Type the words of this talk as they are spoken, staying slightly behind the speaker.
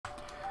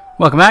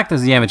Welcome back,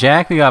 this is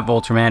Yamajac. We got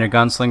Voltron,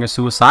 Gunslinger,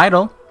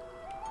 Suicidal.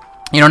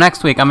 You know,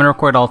 next week I'm going to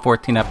record all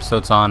 14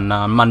 episodes on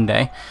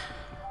Monday.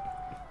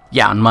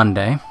 Yeah, on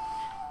Monday.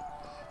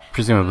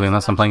 Presumably,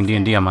 unless I'm playing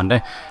D&D on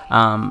Monday. But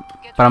I'm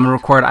going to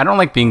record... I don't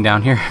like being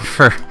down here.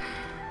 For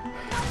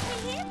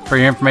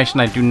your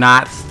information, I do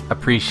not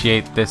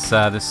appreciate this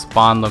this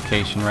spawn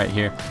location right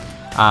here.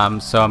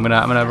 So I'm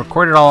gonna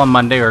record it all on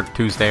Monday or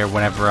Tuesday or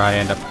whenever I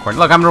end up recording.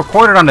 Look, I'm going to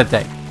record it on a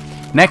day.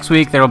 Next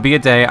week, there will be a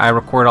day I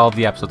record all of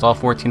the episodes, all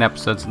 14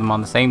 episodes of them on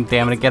the same day.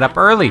 I'm going to get up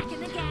early.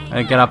 I'm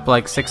going to get up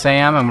like 6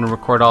 a.m. I'm going to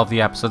record all of the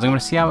episodes. I'm going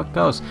to see how it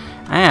goes.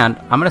 And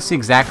I'm going to see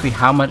exactly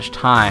how much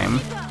time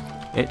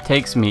it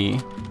takes me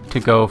to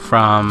go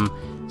from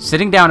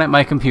sitting down at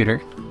my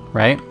computer,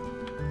 right,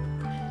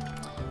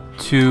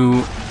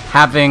 to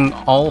having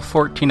all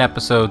 14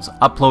 episodes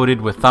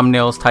uploaded with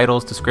thumbnails,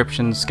 titles,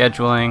 descriptions,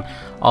 scheduling,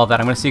 all that.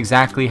 I'm going to see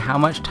exactly how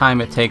much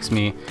time it takes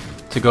me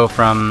to go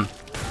from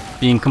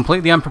being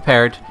completely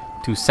unprepared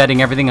to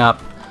setting everything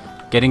up,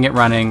 getting it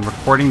running,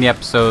 recording the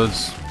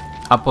episodes,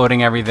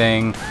 uploading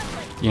everything,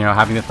 you know,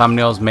 having the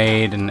thumbnails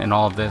made and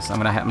all of this.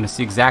 I'm gonna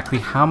see exactly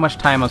how much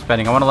time I'm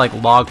spending. I want to like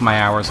log my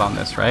hours on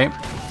this, right?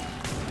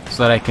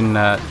 So that I can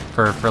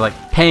for like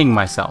paying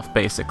myself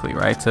basically,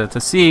 right?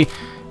 To see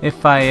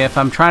if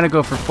I'm trying to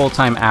go for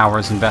full-time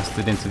hours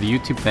invested into the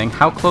YouTube thing,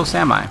 how close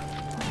am I?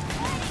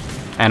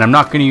 And I'm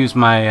not gonna use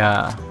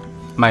my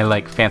my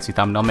like fancy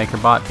thumbnail maker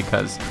bot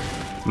because,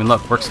 I mean,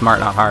 look, work smart,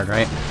 not hard,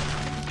 right?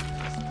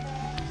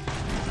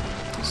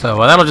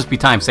 So that'll just be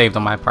time saved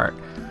on my part.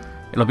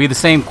 It'll be the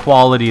same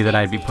quality that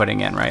I'd be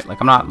putting in, right?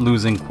 Like, I'm not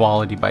losing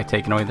quality by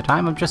taking away the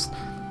time. I'm just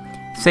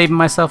saving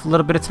myself a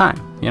little bit of time,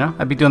 you know?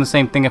 I'd be doing the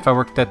same thing if I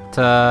worked at,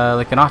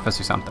 like, an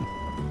office or something.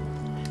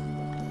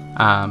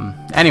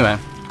 Anyway,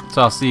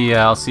 so I'll see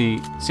how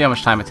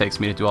much time it takes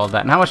me to do all of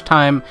that, and how much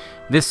time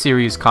this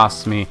series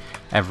costs me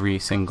every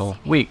single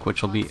week,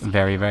 which will be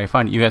very, very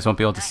fun. You guys won't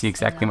be able to see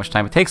exactly how much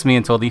time it takes me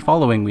until the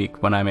following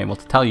week when I'm able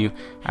to tell you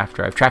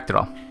after I've tracked it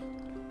all.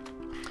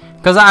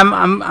 Because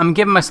I'm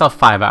giving myself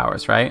 5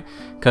 hours, right?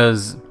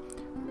 Because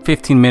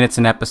 15 minutes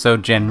an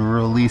episode,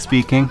 generally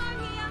speaking.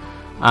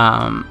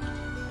 14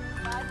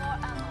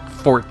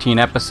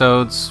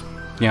 episodes,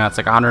 you know, it's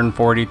like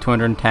 140,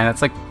 210.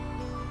 It's like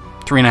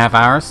 3.5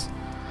 hours.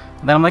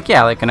 And then I'm like,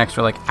 yeah, like an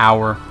extra like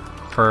hour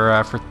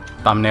for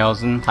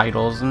thumbnails and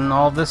titles and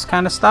all this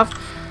kind of stuff.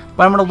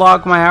 But I'm gonna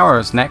log my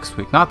hours next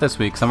week, not this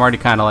week, because I'm already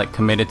kind of like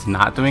committed to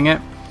not doing it.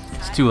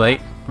 It's too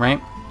late, right?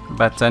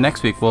 But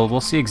next week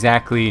we'll see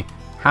exactly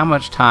how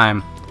much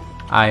time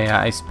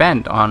I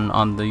spend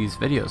on these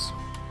videos,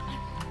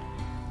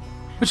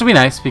 which will be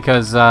nice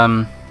because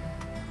it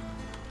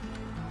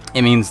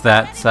means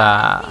that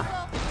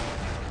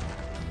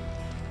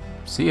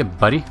see ya,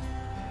 buddy.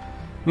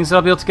 It means that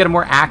I'll be able to get a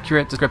more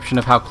accurate description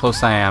of how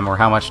close I am or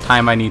how much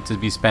time I need to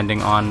be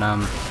spending on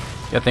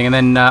the thing. And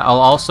then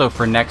I'll also,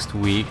 for next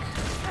week,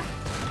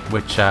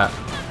 which I'm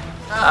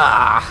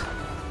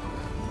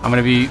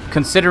gonna be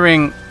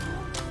considering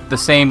the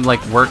same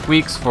like work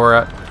weeks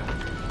for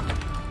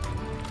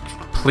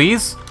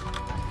please,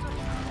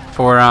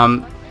 for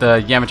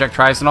the Yamajac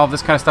tries and all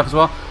this kind of stuff as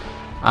well.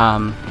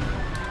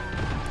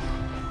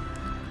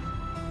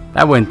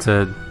 That went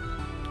to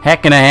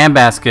heck in a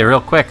handbasket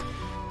real quick.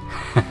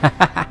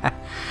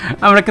 I'm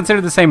gonna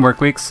consider the same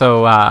work weeks,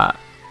 so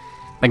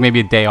like maybe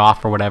a day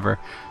off or whatever.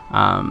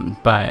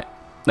 But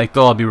like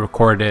they'll all be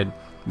recorded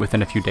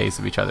within a few days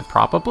of each other,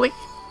 probably.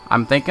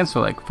 I'm thinking. So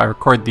like if I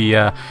record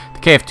the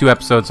KF2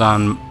 episodes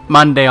on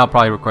Monday, I'll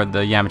probably record the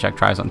Yamajac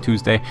tries on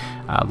Tuesday.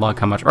 Log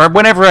how much, or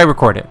whenever I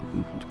record it.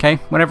 Okay,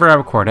 whenever I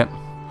record it.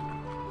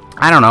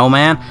 I don't know,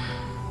 man.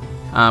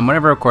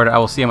 Whenever I record it, I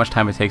will see how much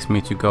time it takes me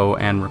to go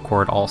and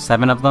record all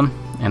 7 of them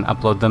and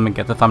upload them and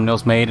get the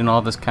thumbnails made and all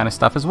this kind of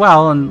stuff as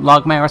well, and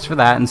log my hours for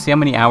that and see how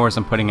many hours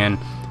I'm putting in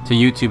to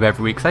YouTube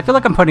every week. Because I feel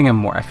like I'm putting in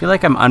more. I feel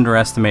like I'm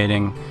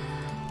underestimating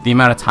the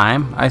amount of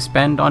time I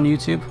spend on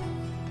YouTube.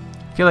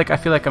 I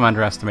feel like I'm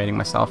underestimating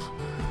myself.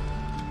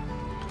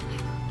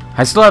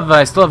 I still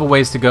have a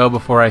ways to go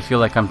before I feel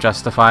like I'm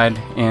justified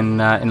in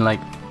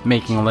like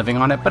making a living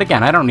on it. But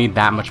again, I don't need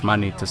that much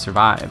money to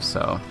survive,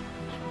 so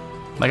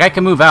like I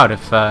can move out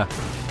if I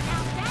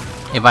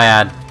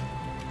had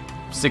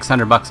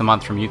 $600 a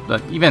month from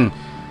YouTube. Even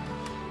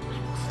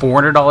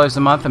 $400 a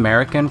month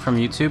American from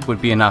YouTube would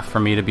be enough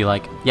for me to be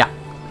like, yeah,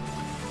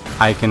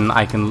 I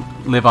can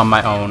live on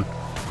my own,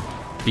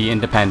 be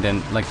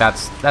independent. Like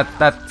that's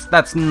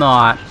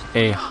not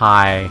a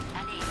high,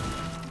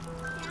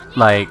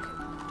 like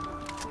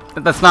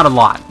that's not a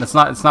lot. It's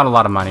not a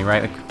lot of money,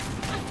 right? Like,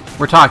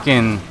 we're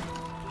talking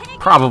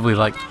probably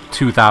like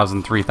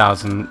 2,000,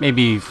 3,000,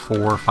 maybe 4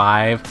 or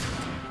 5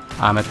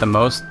 at the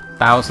most,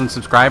 1,000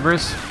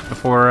 subscribers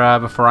before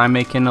I'm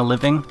making a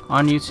living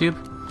on YouTube.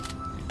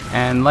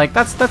 And like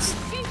that's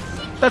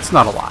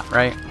not a lot,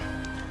 right?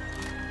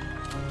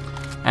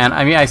 And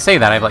I mean, I say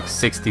that I have like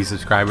 60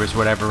 subscribers or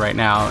whatever right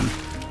now, and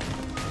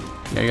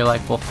you know, you're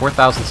like, well,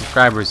 4,000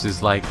 subscribers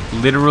is like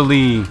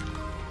literally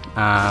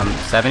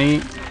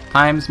 70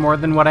 times more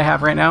than what I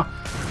have right now.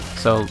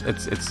 So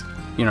it's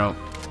you know,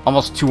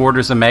 almost 2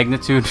 orders of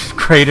magnitude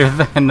greater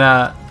than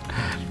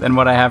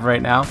what I have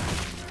right now.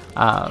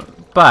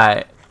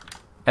 But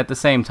at the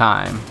same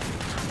time,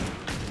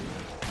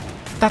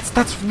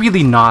 that's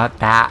really not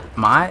that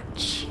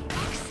much,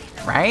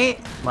 right?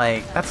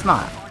 Like, that's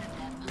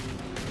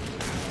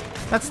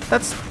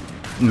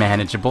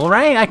manageable,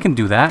 right? I can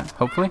do that,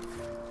 hopefully.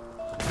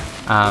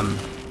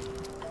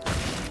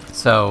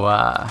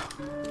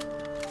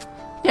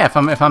 Yeah,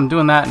 if I'm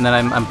doing that and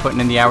then I'm putting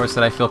in the hours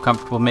that I feel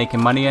comfortable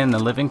making money in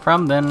and living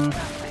from, then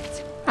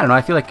I don't know.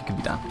 I feel like it can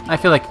be done. I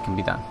feel like it can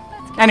be done.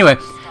 Anyway,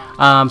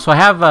 so I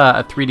have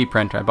a 3D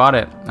printer. I bought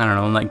it, I don't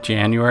know, in like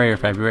January or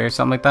February or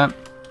something like that.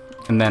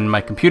 And then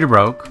my computer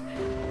broke.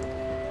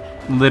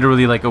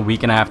 Literally like a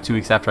week and a half, 2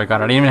 weeks after I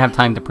got it. I didn't even have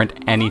time to print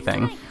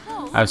anything.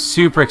 I was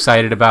super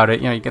excited about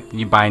it. You know,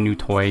 you buy a new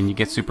toy and you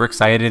get super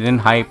excited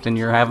and hyped and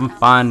you're having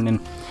fun and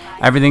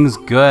everything's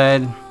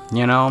good,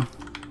 you know.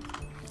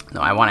 No,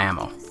 I want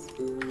ammo.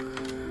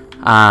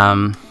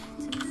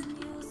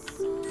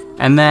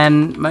 And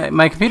then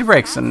my computer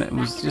breaks and it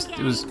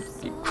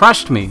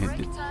crushed me.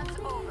 It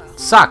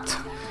sucked.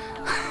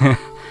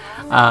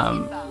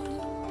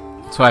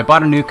 So I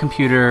bought a new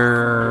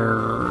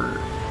computer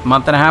a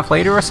month and a half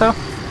later or so,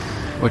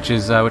 which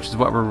is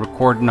what we're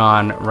recording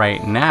on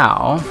right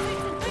now.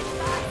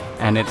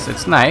 And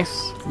it's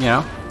nice, you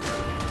know.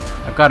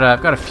 I've got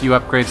a few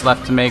upgrades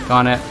left to make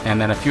on it, and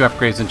then a few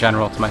upgrades in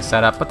general to my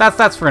setup. But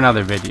that's for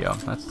another video.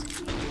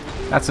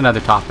 That's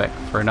another topic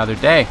for another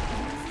day.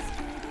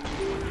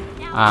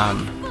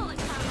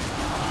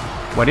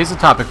 What is a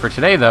topic for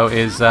today, though,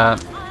 is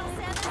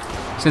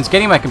since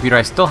getting my computer,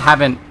 I still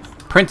haven't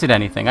printed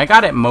anything. I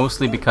got it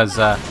mostly because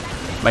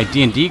my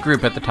D&D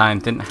group at the time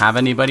didn't have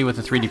anybody with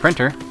a 3D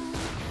printer.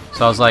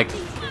 So I was like,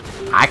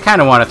 I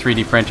kind of want a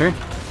 3D printer.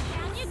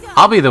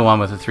 I'll be the one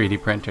with a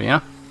 3D printer, you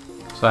know?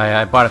 So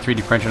I bought a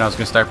 3D printer and I was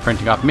going to start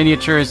printing off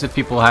miniatures if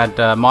people had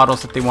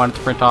models that they wanted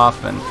to print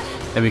off, and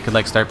then we could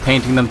like start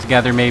painting them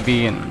together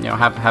maybe, and you know,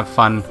 have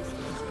fun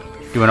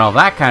doing all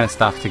that kind of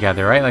stuff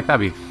together, right? Like, that'd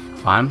be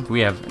fun.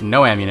 We have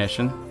no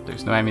ammunition.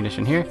 There's no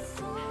ammunition here.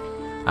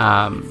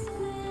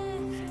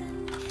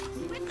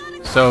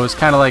 So it's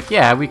kind of like,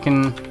 yeah, we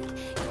can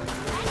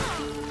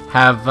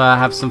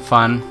have some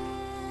fun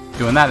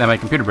doing that. Then my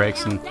computer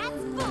breaks and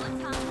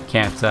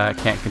can't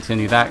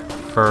continue that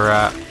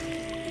for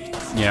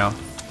you know,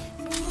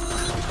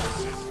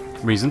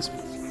 reasons.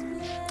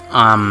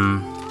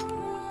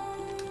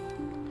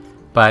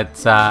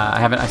 But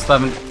I still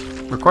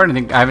haven't recorded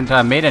anything. I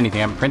haven't made anything.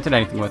 I haven't printed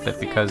anything with it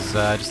because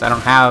I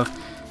don't have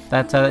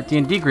that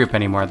D&D group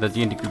anymore. The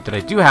D&D group that I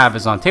do have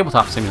is on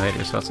Tabletop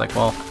Simulator, so it's like,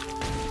 well,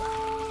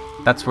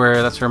 that's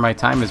where my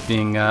time is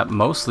being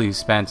mostly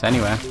spent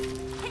anyway.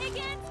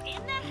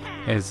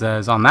 Is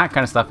on that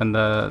kind of stuff, and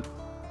the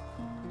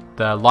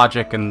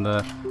logic and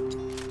the,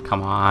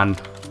 come on,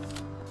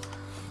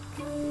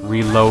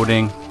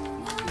 reloading,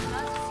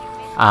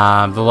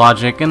 the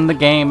logic in the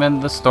game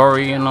and the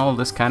story and all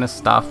this kind of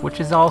stuff, which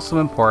is also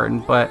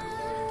important, but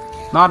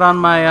not on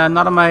my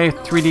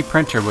 3D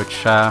printer,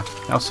 which I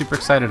was super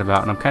excited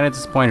about, and I'm kind of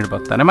disappointed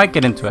about that. I might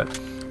get into it,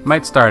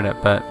 might start it,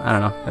 but I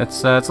don't know.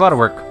 It's a lot of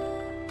work,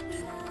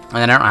 and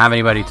then I don't have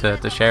anybody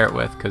to share it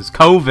with because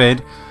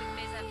COVID.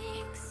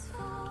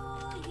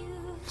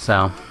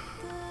 So,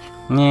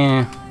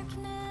 yeah,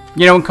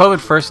 you know, when COVID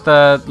first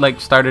like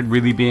started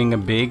really being a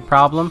big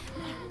problem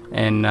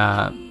in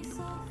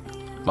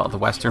well, the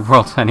Western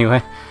world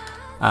anyway,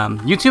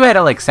 YouTube had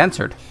it like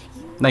censored.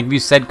 Like if you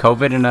said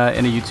COVID in a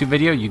YouTube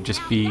video, you'd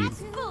just be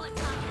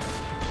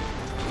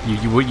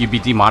you'd be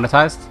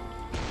demonetized.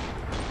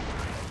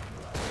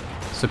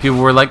 So people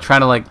were like trying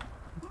to like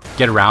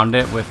get around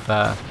it with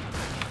the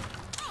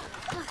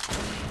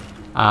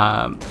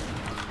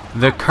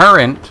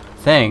current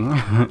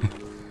thing.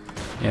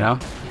 You know,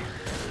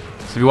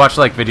 so if you watch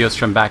like videos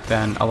from back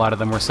then, a lot of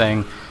them were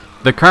saying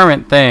the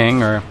current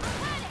thing, or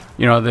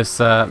you know, this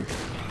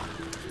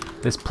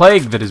this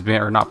plague that has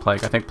been, or not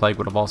plague, I think plague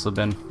would have also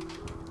been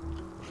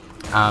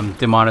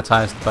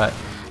demonetized, but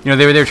you know,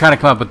 they were trying to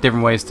come up with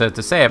different ways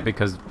to say it,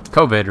 because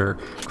COVID or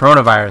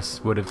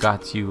coronavirus would have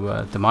got you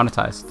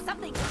demonetized,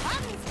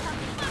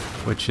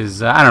 which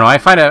is I don't know. I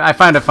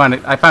found it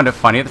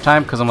funny at the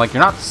time, because I'm like,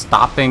 you're not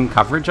stopping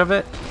coverage of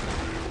it.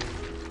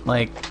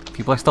 Like,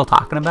 people are still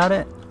talking about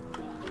it,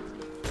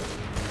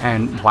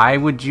 and why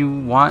would you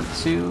want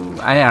to?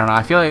 I don't know.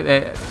 I feel like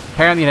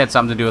apparently it had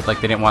something to do with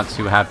like they didn't want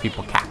to have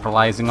people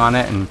capitalizing on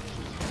it,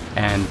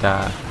 and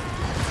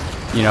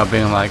you know,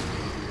 being like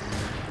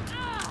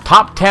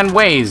top 10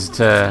 ways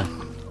to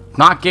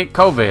not get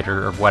COVID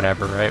or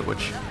whatever, right?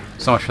 Which,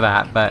 so much for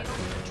that. But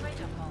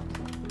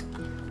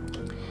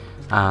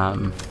I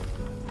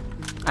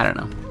don't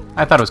know.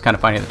 I thought it was kind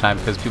of funny at the time,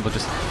 because people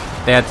just,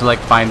 they had to like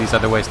find these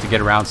other ways to get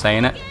around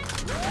saying it,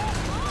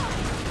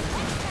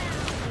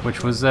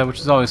 which was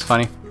always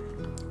funny.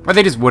 Or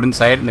they just wouldn't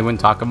say it and they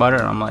wouldn't talk about it,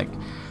 and I'm like,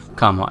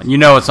 come on, you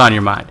know what's on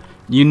your mind.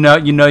 You know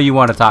you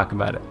want to talk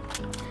about it.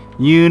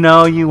 You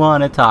know you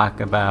want to talk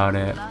about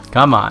it.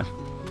 Come on.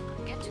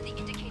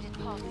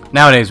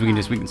 Nowadays we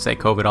can say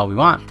COVID all we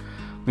want,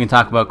 We can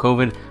talk about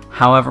COVID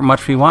however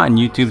much we want, and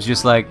YouTube's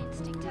just like,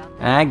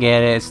 I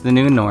get it, it's the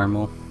new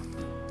normal.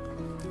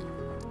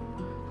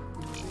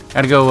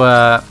 Gotta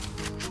go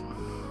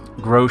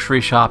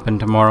grocery shopping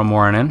tomorrow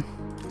morning.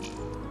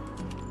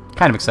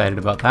 Kind of excited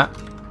about that.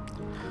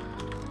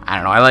 I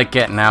don't know, I like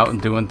getting out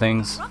and doing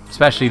things,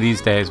 especially these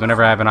days,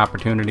 whenever I have an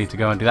opportunity to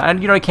go and do that. And,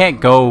 you know, I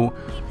can't go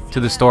to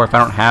the store if I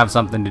don't have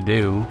something to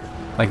do.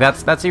 Like,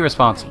 that's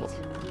irresponsible.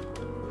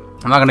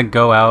 I'm not gonna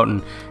go out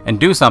and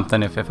do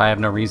something if I have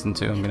no reason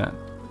to. I'm gonna,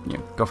 you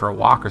know, go for a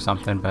walk or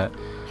something, but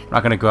I'm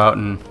not gonna go out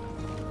and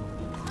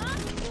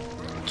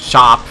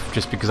shop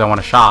just because I want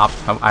to shop.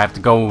 I have to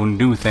go and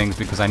do things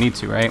because I need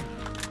to, right?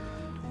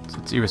 So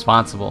it's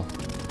irresponsible.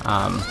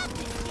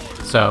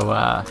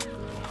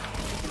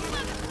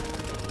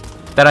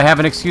 That I have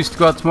an excuse to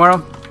go out tomorrow,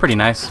 pretty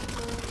nice.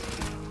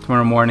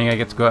 Tomorrow morning I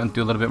get to go out and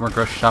do a little bit more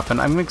grocery shopping.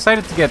 I'm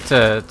excited to get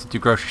to do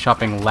grocery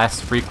shopping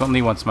less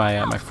frequently once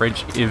my my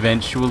fridge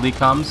eventually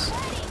comes.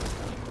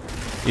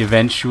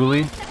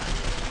 Eventually,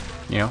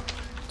 you know,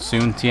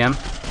 soon, TM.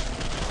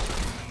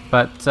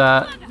 But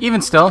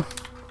even still,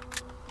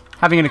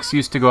 having an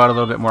excuse to go out a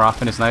little bit more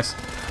often is nice.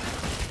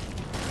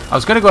 I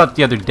was gonna go out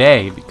the other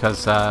day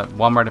because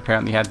Walmart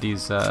apparently had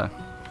these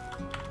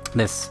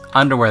this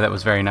underwear that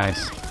was very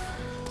nice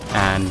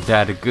and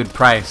at a good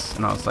price,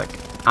 and I was like,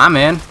 I'm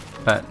in,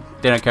 but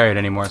they don't carry it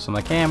anymore, so I'm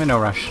like, hey, I'm in no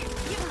rush.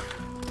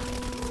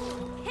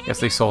 Guess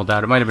they sold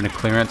out. It might have been a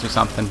clearance or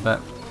something,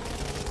 but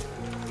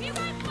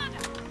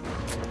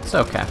it's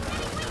okay.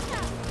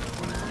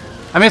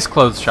 I miss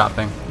clothes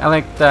shopping. I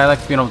like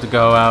being able to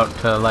go out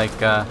to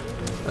like a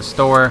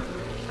store,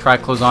 try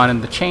clothes on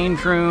in the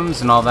change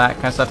rooms and all that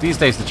kind of stuff. These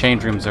days the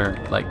change rooms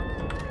are like,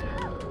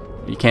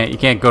 you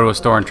can't go to a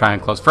store and try on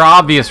clothes for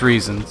obvious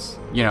reasons.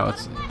 You know,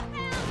 it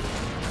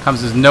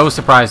comes as no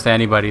surprise to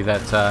anybody that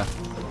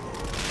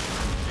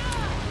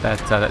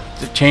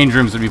the change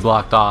rooms would be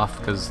blocked off,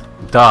 because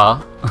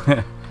duh.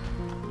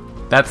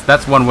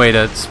 that's one way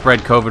to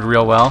spread COVID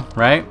real well,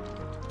 right?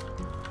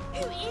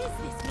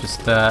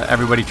 Just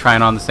everybody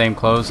trying on the same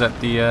clothes at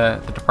the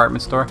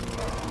department store.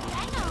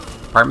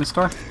 Department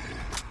store?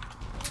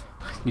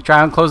 You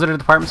try on clothes at a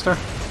department store?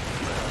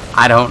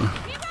 I don't.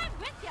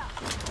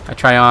 I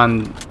try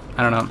on,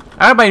 I don't know.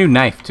 I gotta buy a new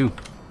knife too.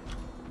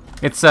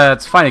 It's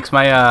funny because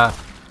my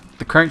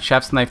the current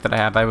chef's knife that I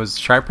have, I was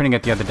sharpening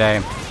it the other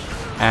day,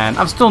 and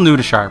I'm still new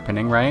to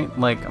sharpening, right?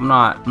 Like I'm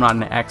not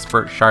an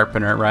expert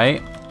sharpener,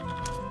 right?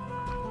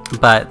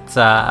 But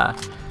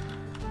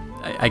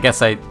I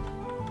guess I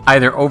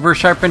either over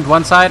sharpened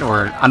one side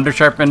or under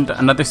sharpened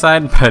another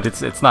side, but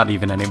it's not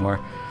even anymore.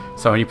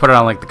 So when you put it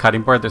on like the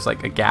cutting board, there's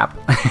like a gap.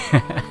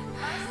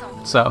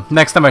 So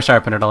next time I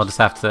sharpen it, I'll just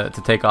have to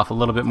take off a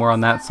little bit more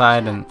on that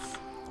side, and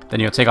then,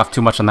 you know, take off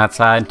too much on that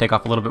side, take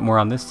off a little bit more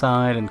on this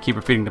side, and keep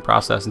repeating the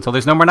process until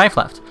there's no more knife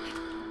left.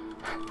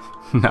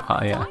 No,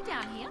 yeah.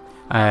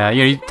 You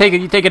know, you take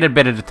it a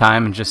bit at a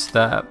time, and just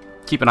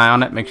keep an eye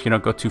on it. Make sure you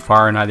don't go too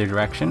far in either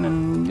direction,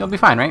 and you'll be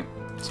fine, right?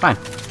 It's fine.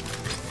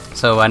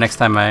 So next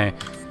time I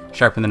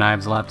sharpen the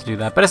knives, I'll have to do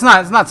that. But it's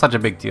not such a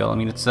big deal. I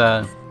mean, it's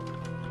not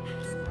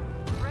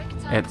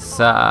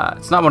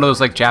one of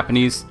those like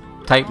Japanese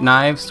type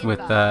knives with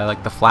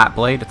like the flat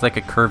blade. It's like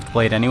a curved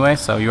blade anyway,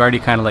 so you already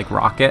kind of like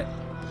rock it.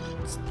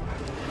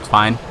 It's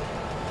fine.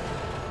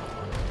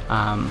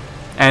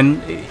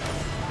 And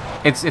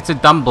it's a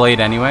dumb blade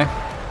anyway,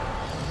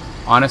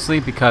 honestly,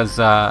 because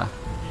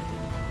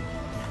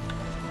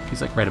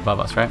he's like right above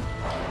us, right?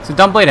 It's a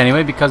dumb blade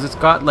anyway because it's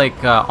got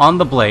like on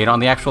the blade, on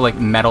the actual like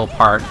metal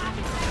part,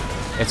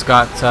 it's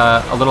got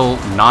a little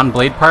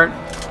non-blade part.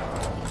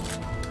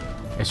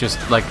 It's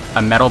just like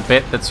a metal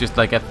bit that's just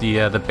like at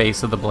the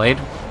base of the blade,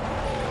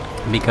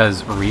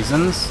 because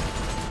reasons,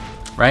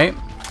 right?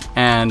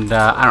 And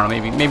I don't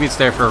know, maybe it's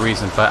there for a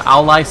reason, but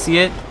all I see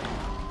it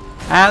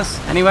as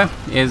anyway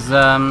is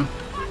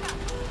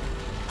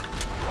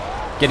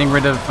getting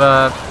rid of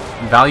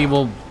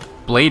valuable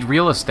blade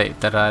real estate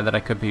that I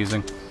could be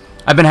using.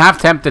 I've been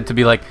half tempted to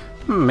be like,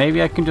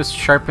 maybe I can just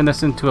sharpen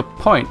this into a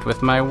point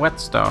with my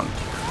whetstone.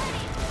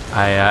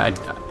 I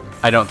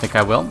don't think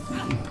I will.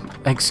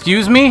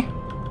 Excuse me?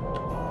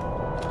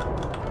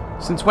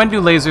 Since when do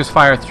lasers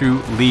fire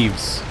through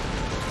leaves?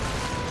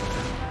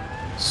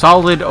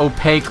 Solid,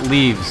 opaque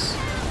leaves.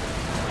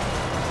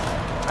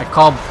 I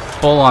call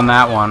bull on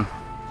that one.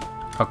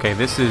 Okay,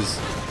 this is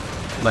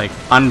like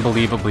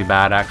unbelievably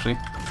bad, actually.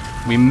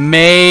 We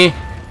may...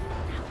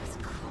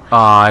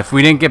 if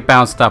we didn't get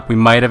bounced up, we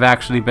might have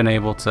actually been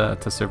able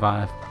to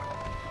survive.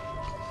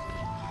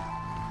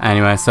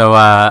 Anyway, so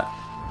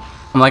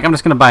I'm like, I'm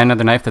just gonna buy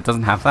another knife that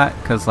doesn't have that,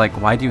 because like,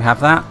 why do you have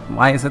that?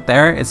 Why is it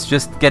there? It's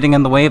just getting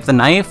in the way of the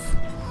knife,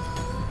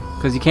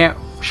 because you can't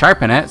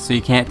sharpen it, so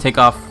you can't take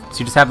off. So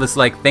you just have this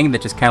like thing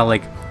that just kind of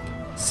like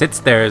sits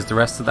there as the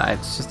rest of the.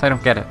 It's just, I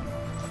don't get it.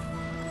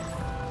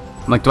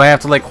 I'm like, do I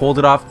have to like hold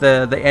it off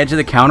the edge of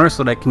the counter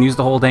so that I can use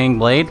the whole dang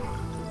blade?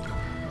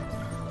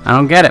 I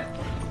don't get it.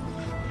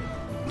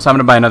 So I'm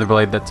gonna buy another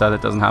blade that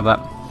doesn't have that.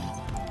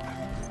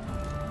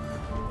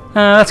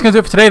 That's going to do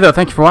it for today, though.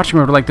 Thank you for watching.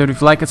 Remember to like the video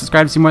if you like it,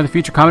 subscribe to see more of the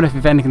future, comment if you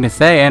have anything to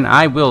say, and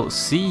I will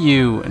see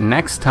you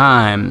next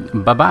time.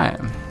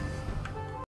 Bye-bye.